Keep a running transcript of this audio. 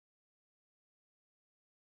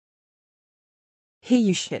Hey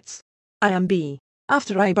you shits. I am B.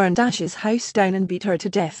 After I burned Ash's house down and beat her to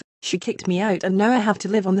death, she kicked me out and now I have to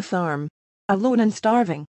live on the farm. Alone and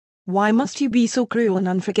starving. Why must you be so cruel and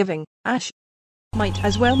unforgiving, Ash? Might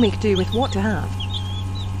as well make do with what to have.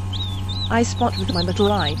 I spot with my little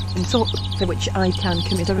eye, and so for which I can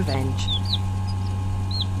commit a revenge.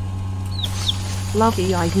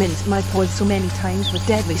 Lucky I've minced my paws so many times with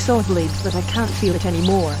deadly saw blades that I can't feel it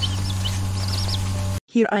anymore.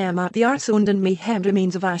 Here I am at the arse-owned and mayhem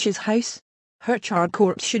remains of Ash's house. Her charred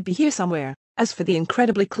corpse should be here somewhere. As for the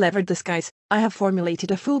incredibly clever disguise, I have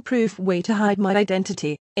formulated a foolproof way to hide my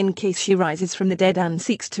identity, in case she rises from the dead and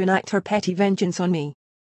seeks to enact her petty vengeance on me.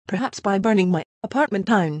 Perhaps by burning my apartment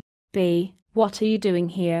down. B, what are you doing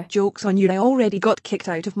here? Joke's on you, I already got kicked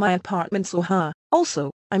out of my apartment, so ha.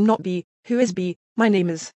 Also, I'm not B. Who is B? My name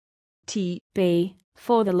is T. B,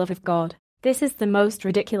 for the love of God. This is the most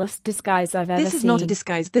ridiculous disguise I've ever seen. This is not a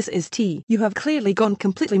disguise, this is T. You have clearly gone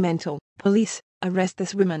completely mental. Police, arrest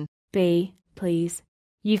this woman. B, please.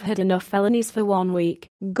 You've had enough felonies for 1 week.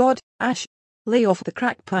 God, Ash. Lay off the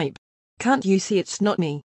crack pipe. Can't you see it's not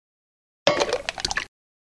me?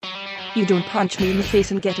 You don't punch me in the face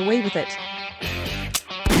and get away with it.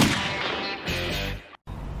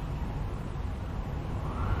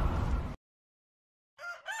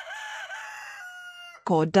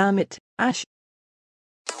 God damn it, Ash.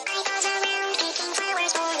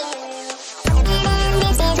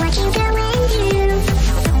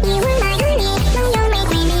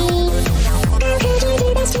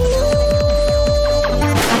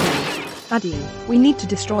 Addy, we need to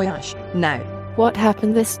destroy Ash, now. What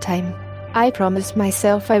happened this time? I promised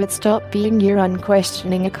myself I would stop being your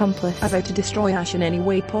unquestioning accomplice. I vow to destroy Ash in any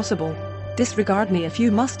way possible. Disregard me if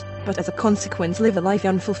you must, but as a consequence live a life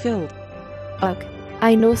unfulfilled. Ugh.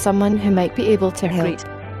 I know someone who might be able to help. Great.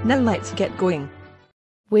 Now let's get going.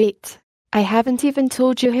 Wait. I haven't even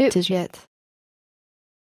told you who it is yet.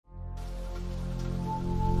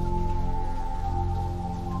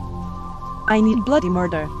 I need bloody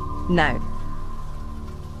murder. Now.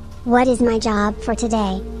 What is my job for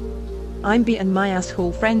today? I'm B and my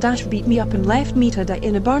asshole friend Ash beat me up and left me to die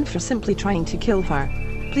in a barn for simply trying to kill her.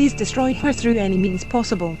 Please destroy her through any means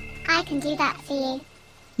possible. I can do that for you.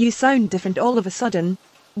 You sound different all of a sudden.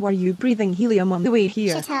 Were you breathing helium on the way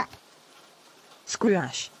here? Shut up. Screw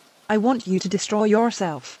Ash. I want you to destroy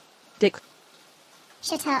yourself. Dick.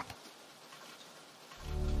 Shut up.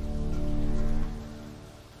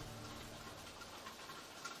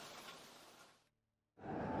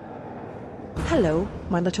 Hello,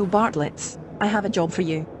 my little Bartletts. I have a job for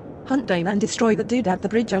you. Hunt down and destroy the dude at the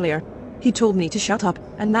bridge earlier. He told me to shut up,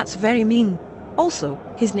 and that's very mean. Also,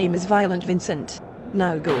 his name is Violent Vincent.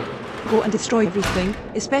 Now go. Go and destroy everything,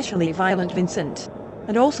 especially Violent Vincent.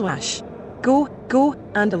 And also Ash. Go,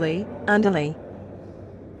 andale, andale.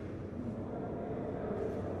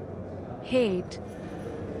 Hate.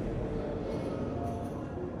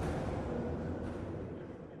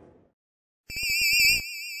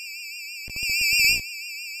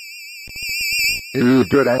 You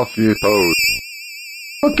good I suppose.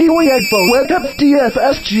 Okay, we had for welcome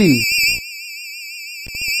DFSG.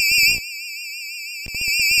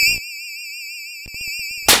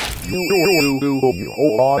 You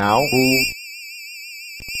hold on now.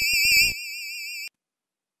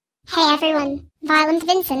 Hey everyone, Violent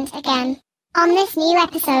Vincent again. On this new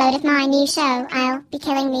episode of my new show, I'll be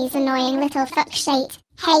killing these annoying little fuck shit.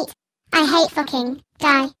 Hate. I hate fucking.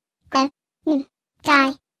 Die.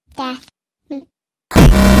 Die. Death.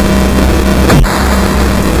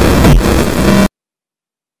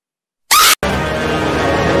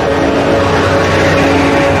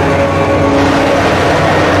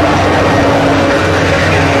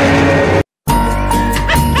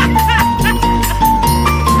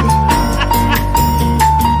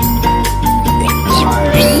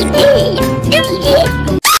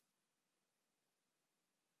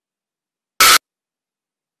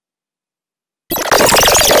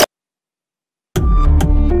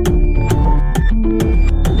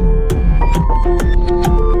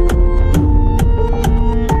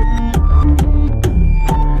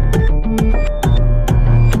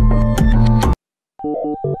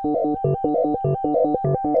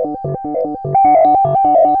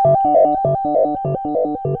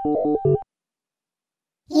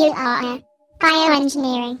 You are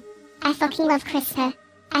bioengineering. I fucking love CRISPR.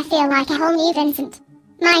 I feel like a whole new Vincent.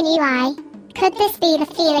 My new eye. Could this be the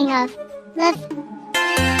feeling of love?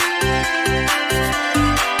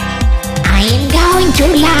 I am going to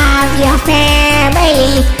love your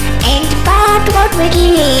family, and but what will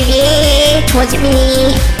leave it was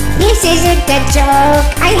me. This isn't a joke,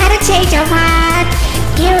 I had a change of heart.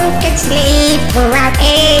 you can sleep without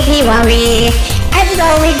any worry. I'm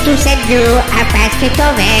going to send you a basket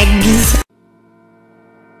of eggs.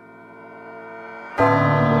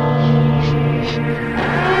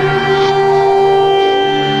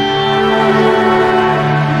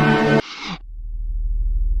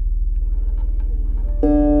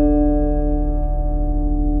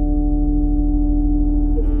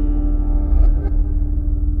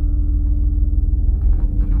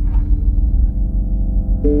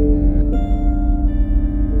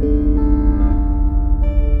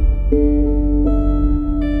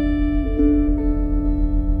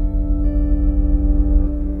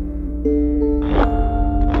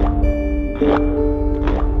 you